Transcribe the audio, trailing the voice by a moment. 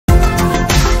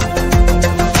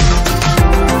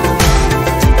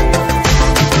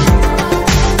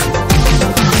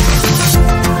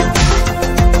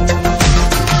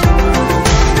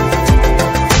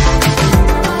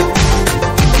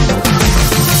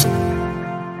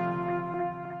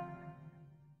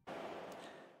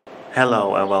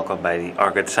Hello and welcome by the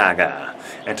Orchid Saga.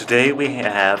 And today we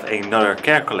have another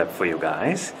care collab for you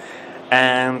guys.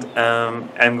 And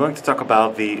I'm going to talk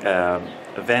about the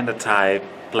vanda type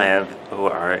plant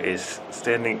is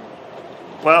standing,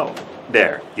 well,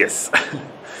 there, yes.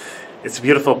 It's a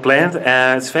beautiful plant.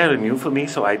 It's fairly new for me,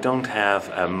 so I don't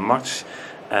have much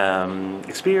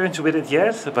experience with it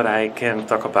yet, but I can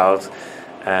talk about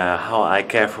how I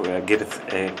give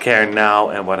it care now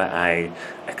and what I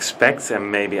expect,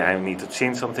 and maybe I need to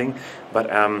change something. But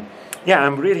yeah,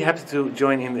 I'm really happy to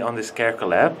join in on this care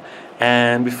collab.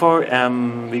 And before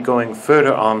we going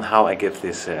further on how I give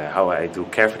this, how I do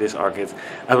care for this orchid,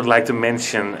 I would like to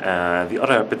mention the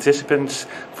other participants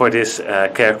for this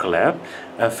care collab.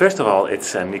 First of all,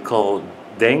 it's Nicole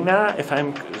Deanna, if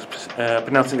I'm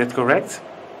pronouncing that correct.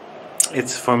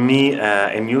 It's for me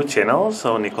a new channel,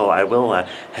 so Nicole, I will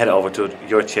head over to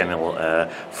your channel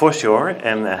for sure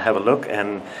and have a look,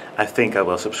 and I think I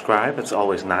will subscribe. It's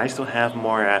always nice to have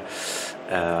more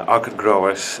orchid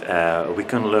growers we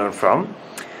can learn from.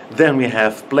 Then we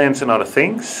have Plants and Other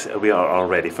Things. We are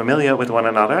already familiar with one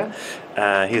another.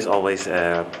 He's always,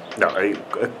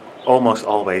 almost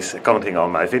always commenting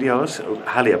on my videos.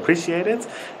 Highly appreciate it.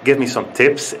 Give me some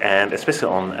tips, and especially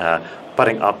on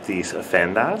putting up these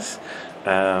vandas.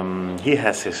 He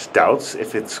has his doubts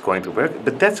if it's going to work,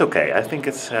 but that's okay. I think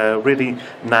it's really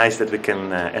nice that we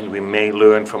can and we may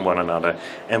learn from one another,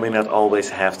 and we not always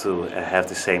have to have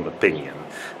the same opinion.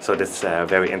 So that's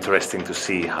very interesting to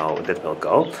see how that will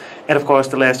go. And of course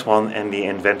the last one, and the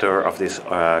inventor of this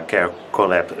Care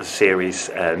Collab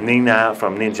series, Nina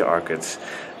from Ninja Orchids.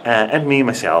 And me,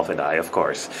 myself, and I, of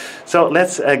course. So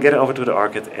let's get over to the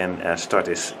orchid and start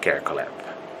this care collab.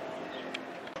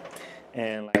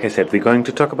 And like I said, we're going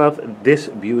to talk about this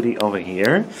beauty over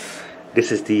here.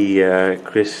 This is the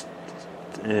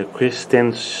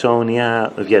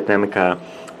Christensonia Vietnamica,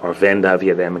 or Vanda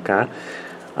Vietnamica.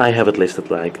 I have it listed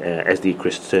like as the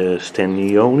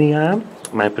Christenosnia.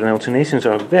 My pronunciations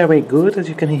are very good, as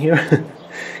you can hear.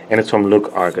 And it's from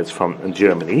Look Orchids from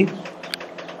Germany.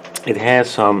 It has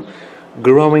some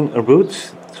growing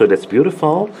roots, so that's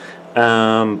beautiful,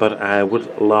 but I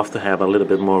would love to have a little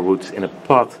bit more roots in a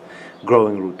pot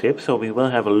growing root tip, so we will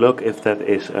have a look if that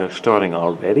is starting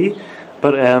already.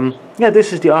 But yeah,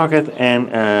 this is the orchid, and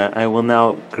I will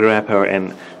now grab her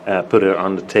and put her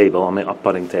on the table, on my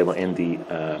potting table in the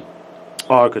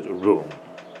orchid room.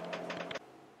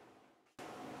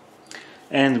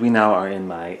 And we now are in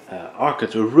my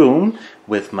orchid room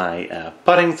with my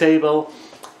potting table.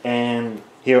 And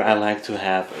here I like to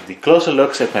have the closer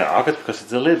looks at my orchid, because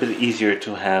it's a little bit easier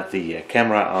to have the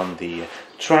camera on the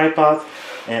tripod,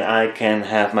 and I can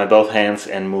have my both hands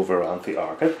and move around the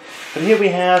orchid. But here we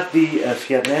have the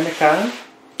Vietnamica,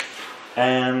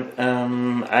 and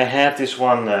I had this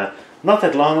one not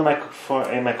that long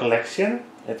in my collection.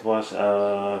 It was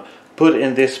put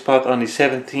in this pot on the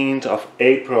 17th of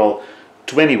April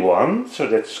 21, so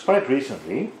that's quite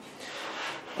recently.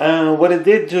 What it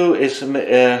did do is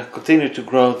continue to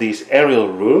grow these aerial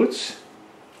roots,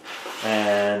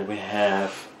 and we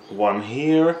have one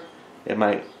here. And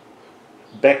my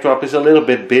backdrop is a little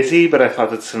bit busy, but I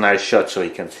thought it's a nice shot so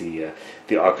you can see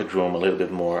the orchid room, a little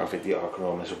bit more of it, the orchid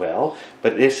room as well.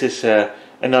 But this is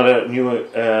another new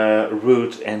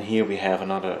root, and here we have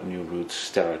another new root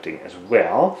starting as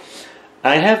well.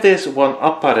 I have this one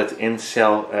up potted in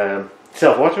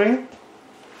self-watering.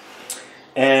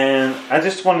 And I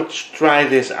just want to try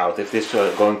this out, if this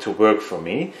is going to work for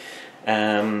me.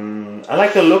 I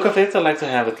like the look of it. I like to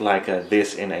have it like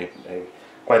this in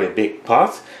quite a big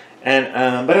pot. And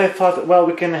but I thought, well,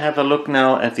 we can have a look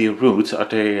now at the roots,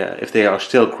 if they are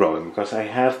still growing, because I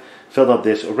have filled up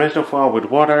this reservoir with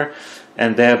water,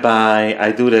 and thereby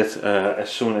I do that as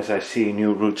soon as I see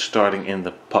new roots starting in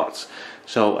the pots.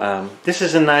 So this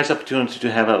is a nice opportunity to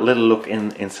have a little look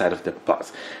inside of the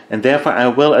pot, and therefore I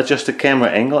will adjust the camera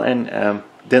angle, and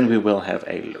then we will have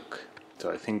a look. So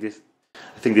I think this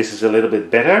is a little bit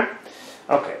better.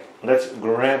 Okay, let's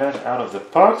grab it out of the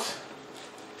pot.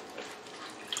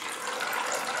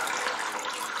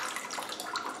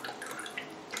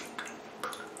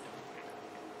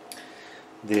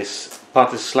 This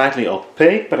pot is slightly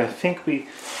opaque, but I think we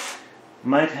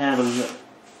might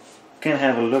can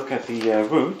have a look at the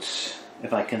roots,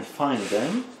 if I can find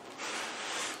them.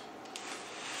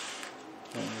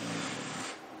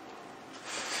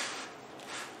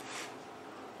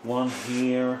 One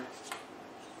here.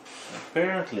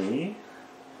 Apparently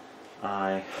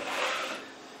I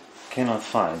cannot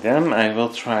find them. I will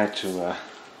try to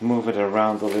move it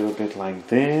around a little bit like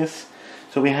this.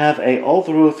 So we have a old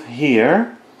root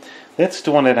here. That's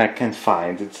the one that I can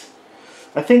find. It's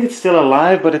I think it's still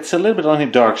alive, but it's a little bit on the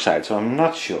dark side, so I'm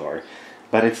not sure.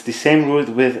 But it's the same root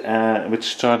with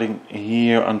starting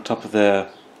here on top of the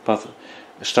pot,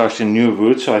 starts a new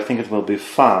root, so I think it will be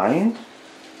fine.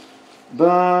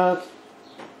 But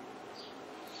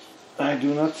I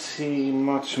do not see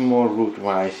much more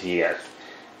root-wise yet.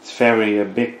 It's very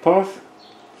big pot.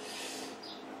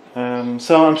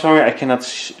 So I'm sorry I cannot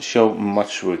show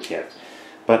much root yet.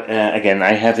 But again,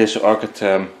 I have this orchid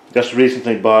just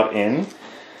recently bought in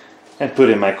and put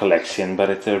in my collection, but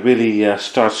it really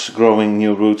starts growing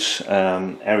new roots,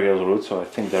 aerial roots, so I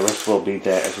think the rest will be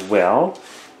there as well.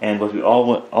 And what we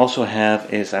also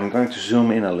have is, I'm going to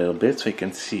zoom in a little bit so you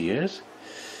can see it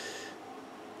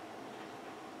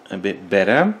a bit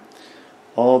better.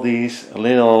 All these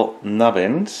little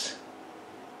nubbins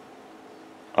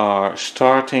are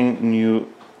starting new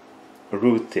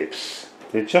root tips.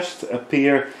 They just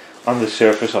appear on the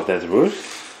surface of that root,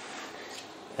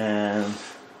 and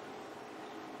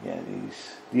yeah,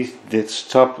 these did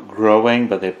stop growing,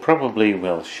 but they probably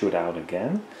will shoot out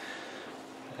again.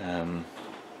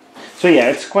 So yeah,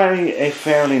 it's quite a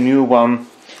fairly new one,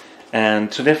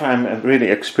 and so therefore I'm really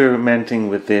experimenting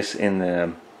with this.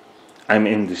 I'm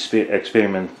in the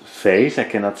experiment phase. I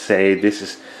cannot say this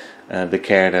is the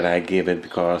care that I give it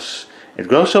because it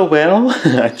grows so well.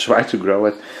 I try to grow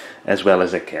it as well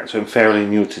as I can. So I'm fairly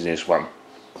new to this one.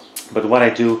 But what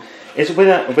I do is with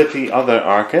the other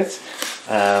orchids,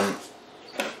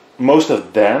 most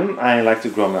of them I like to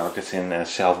grow my orchids in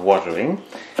self-watering,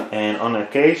 and on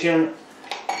occasion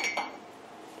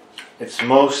it's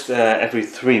most every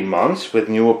 3 months. With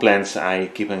newer plants I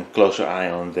keep a closer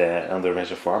eye on the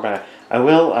reservoir, but I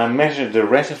will measure the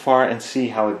reservoir and see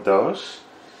how it does.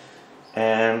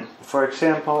 And for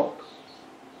example,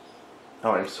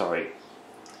 oh, I'm sorry,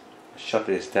 shut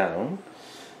this down.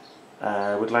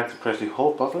 I would like to press the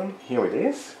hold button. Here it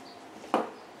is.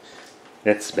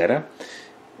 That's better.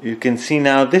 You can see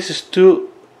now this is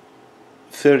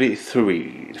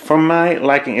 233. For my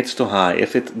liking it's too high.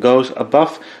 If it goes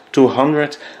above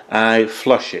 200 I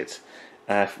flush it.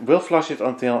 I will flush it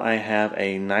until I have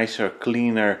a nicer,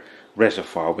 cleaner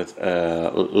reservoir with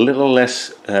a little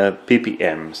less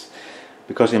ppms.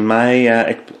 Because in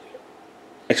my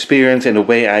experience and the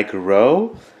way I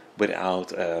grow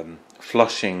without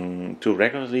flushing too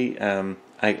regularly,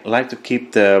 I like to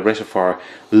keep the reservoir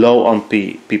low on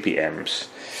ppms.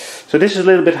 So this is a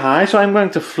little bit high, so I'm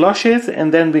going to flush it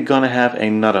and then we're gonna have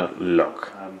another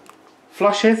look.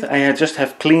 Flush it. I just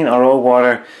have clean RO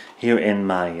water here in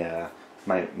my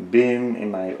my bin,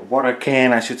 in my water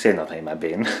can, I should say, not in my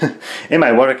bin, in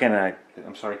my water can,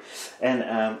 I'm sorry. And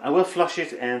I will flush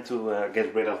it and to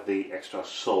get rid of the extra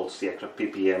salts, the extra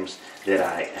ppms that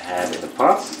I have in the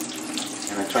pot.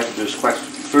 And I try to do this quite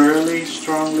fairly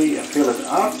strongly and fill it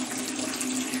up.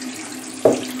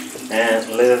 And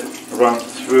let it run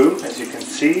through, as you can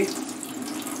see.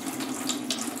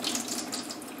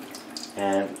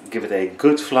 And give it a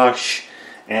good flush.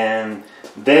 And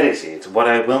that is it. What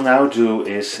I will now do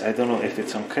is, I don't know if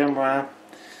it's on camera,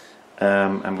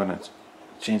 I'm gonna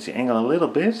change the angle a little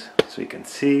bit so you can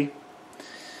see.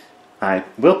 I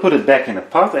will put it back in the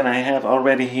pot, and I have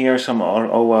already here some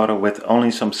RO water with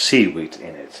only some seaweed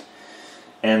in it.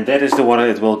 And that is the water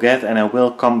it will get, and I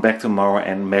will come back tomorrow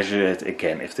and measure it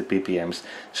again if the ppms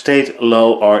stayed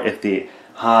low or if the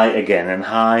high again. And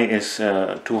high is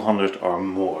 200 or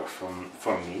more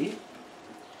for me.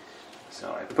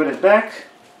 So I put it back,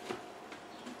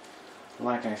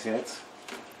 like I said,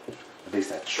 at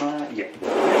least I try. Yeah,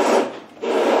 there it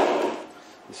is.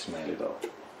 This is my little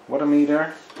water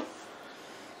meter,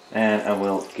 and I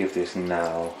will give this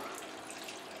now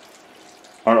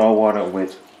RO water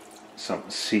with some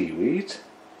seaweed.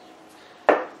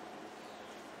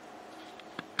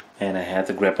 And I had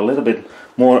to grab a little bit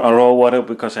more RO water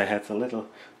because I had a little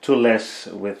too less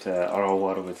with RO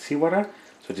water with seawater.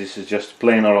 So this is just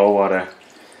plain RO water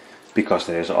because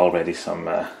there is already some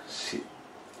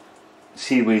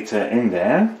seaweed in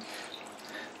there.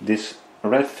 This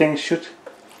red thing should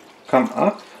come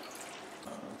up.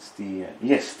 It's the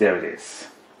yes, there it is.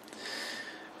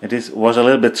 It was a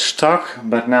little bit stuck,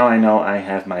 but now I know I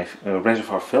have my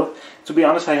reservoir filled. To be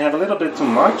honest, I have a little bit too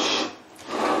much,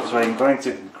 so I'm going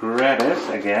to grab it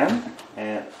again.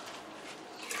 And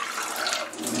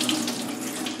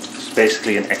it's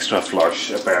basically an extra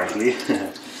flush, apparently.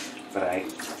 But I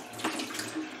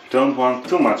don't want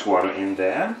too much water in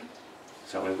there,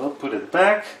 so we will put it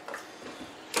back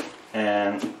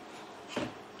and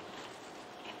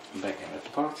back in the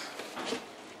pot.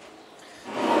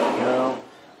 There we go.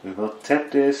 We will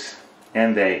tap this,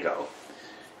 and there you go.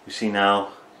 You see now,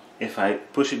 if I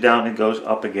push it down, it goes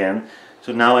up again.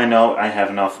 So now I know I have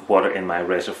enough water in my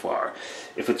reservoir.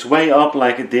 If it's way up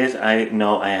like it did, I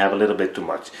know I have a little bit too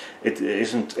much. It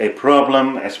isn't a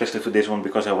problem, especially for this one,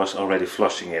 because I was already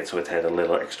flushing it, so it had a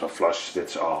little extra flush,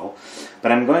 that's all.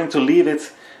 But I'm going to leave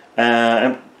it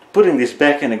and putting this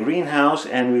back in the greenhouse,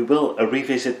 and we will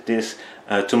revisit this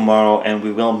tomorrow, and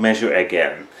we will measure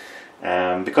again.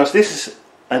 Because this is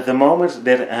at the moment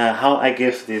that how I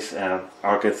give this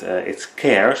orchid its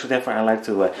care, so therefore I like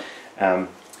to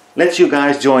let you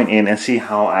guys join in and see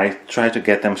how I try to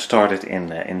get them started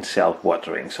in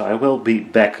self-watering. So I will be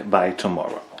back by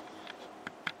tomorrow.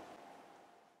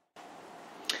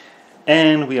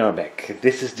 And we are back.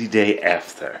 This is the day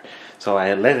after. So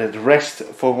I let it rest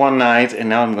for one night, and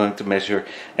now I'm going to measure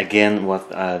again what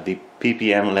the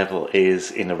ppm level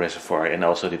is in the reservoir and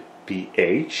also the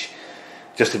pH,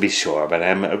 just to be sure. But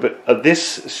I'm at this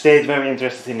stage very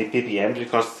interested in the ppm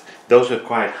because those are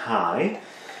quite high.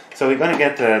 So we're going to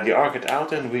get the orchid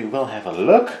out and we will have a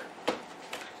look.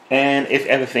 And if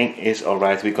everything is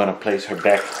alright, we're going to place her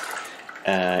back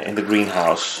in the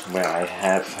greenhouse where I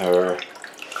have her,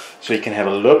 so you can have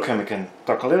a look and we can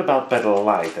talk a little about better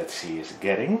light that she is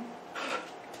getting.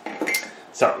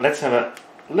 So let's have a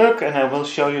look and I will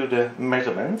show you the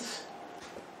measurements.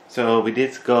 So we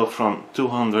did go from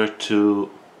 200 to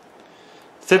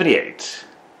 78.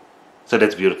 So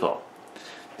that's beautiful.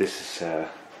 This is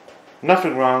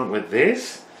nothing wrong with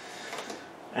this.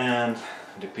 And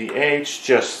the pH,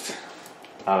 just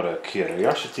out of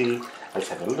curiosity, let's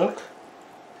have a look.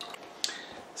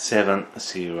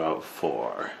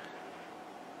 704.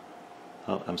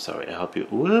 Oh, I'm sorry, I hope you,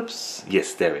 whoops,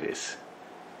 yes, there it is.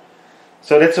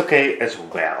 So that's okay as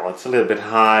well. It's a little bit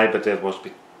high, but that was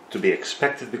to be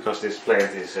expected because this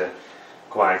plant is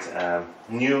quite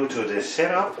new to this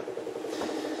setup.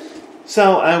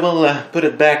 So I will put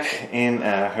it back in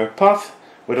her pot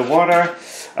with the water.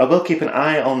 I will keep an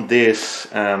eye on this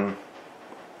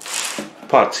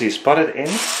pot she's potted in.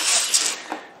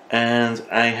 And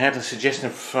I had a suggestion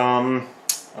from,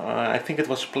 I think it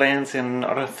was Plants and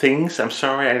Other Things. I'm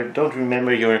sorry, I don't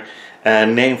remember your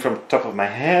name from the top of my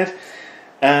head.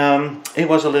 He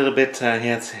was a little bit, he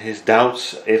had his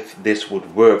doubts if this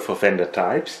would work for vanda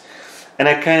types. And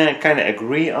I kind of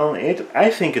agree on it. I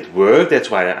think it worked,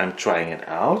 that's why I'm trying it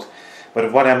out.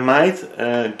 But what I might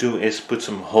do is put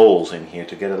some holes in here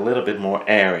to get a little bit more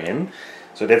air in.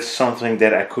 So that's something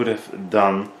that I could have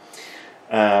done.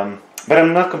 But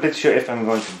I'm not completely sure if I'm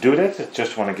going to do that. I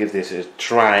just want to give this a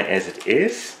try as it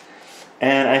is.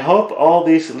 And I hope all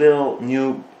these little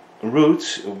new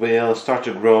roots will start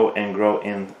to grow and grow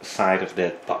inside of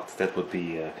that pot. That would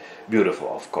be beautiful,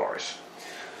 of course.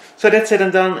 So that's it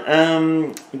and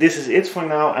done. This is it for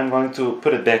now. I'm going to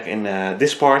put it back in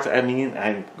this part.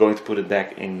 I'm going to put it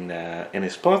back in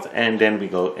this pot, and then we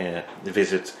go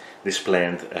visit this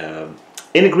plant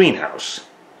in a greenhouse.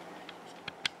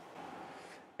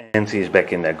 And she is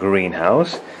back in the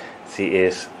greenhouse. She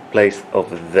is placed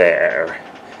over there.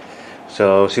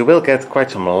 So she will get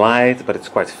quite some light, but it's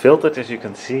quite filtered, as you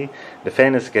can see. The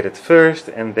vandas get it first,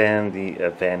 and then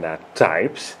the vanda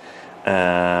types.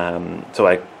 So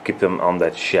I keep them on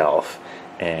that shelf,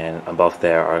 and above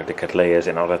there are the cattleyas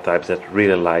and other types that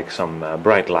really like some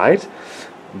bright light.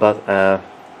 But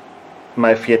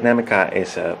my Vietnamica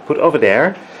is put over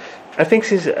there. I think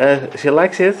she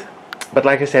likes it, but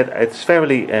like I said, it's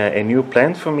fairly a new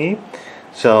plant for me.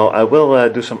 So I will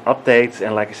do some updates,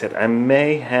 and like I said, I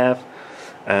may have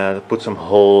put some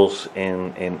holes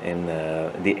in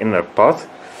the inner pot,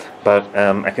 but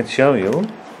I can show you.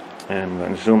 I'm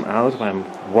going to zoom out while I'm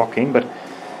walking, but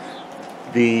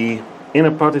the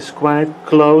inner pot is quite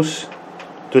close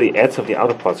to the edge of the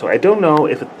outer pot, so I don't know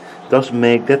if it does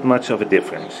make that much of a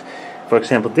difference. For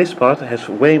example, this pot has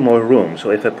way more room,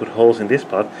 so if I put holes in this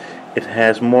pot, it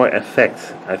has more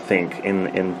effect, I think,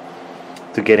 in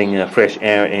to getting fresh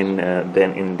air in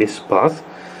than in this pot.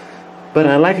 But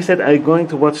like I said, I'm going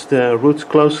to watch the roots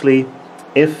closely.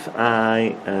 If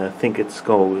I think it's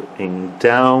going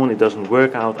down, it doesn't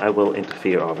work out, I will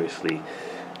interfere, obviously,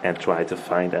 and try to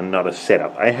find another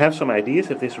setup. I have some ideas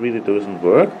if this really doesn't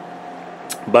work,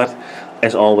 but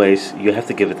as always, you have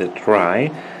to give it a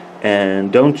try,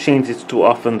 and don't change it too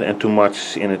often and too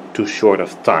much in a too short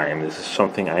of time. This is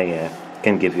something I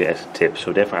can give you as a tip,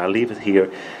 so therefore I'll leave it here.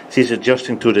 She's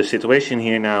adjusting to the situation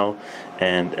here now,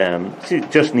 and she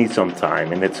just needs some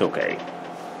time, and that's okay.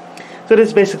 So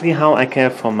that's basically how I care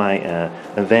for my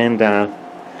vanda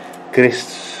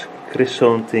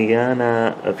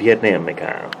Christensonia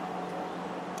Vietnamica.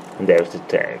 And there's the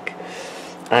tag.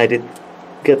 I did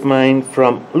get mine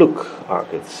from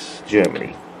Orchids,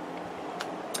 Germany.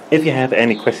 If you have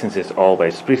any questions, as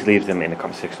always, please leave them in the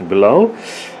comment section below.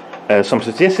 Some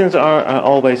suggestions are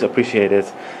always appreciated.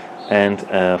 And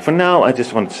for now, I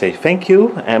just want to say thank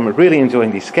you. I'm really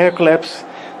enjoying these care collabs,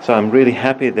 so I'm really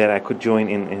happy that I could join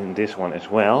in this one as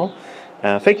well.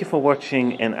 Thank you for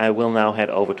watching, and I will now head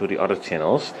over to the other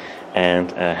channels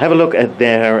and have a look at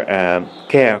their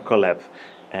care collab,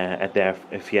 at their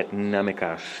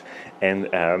Vietnamicas, and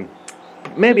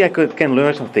maybe I can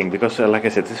learn something, because like I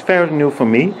said, it's very new for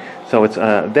me, so it's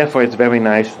therefore it's very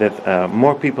nice that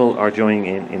more people are joining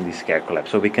in this care collab,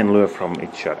 so we can learn from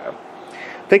each other.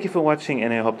 Thank you for watching,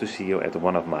 and I hope to see you at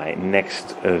one of my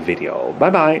next video.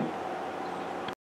 Bye bye!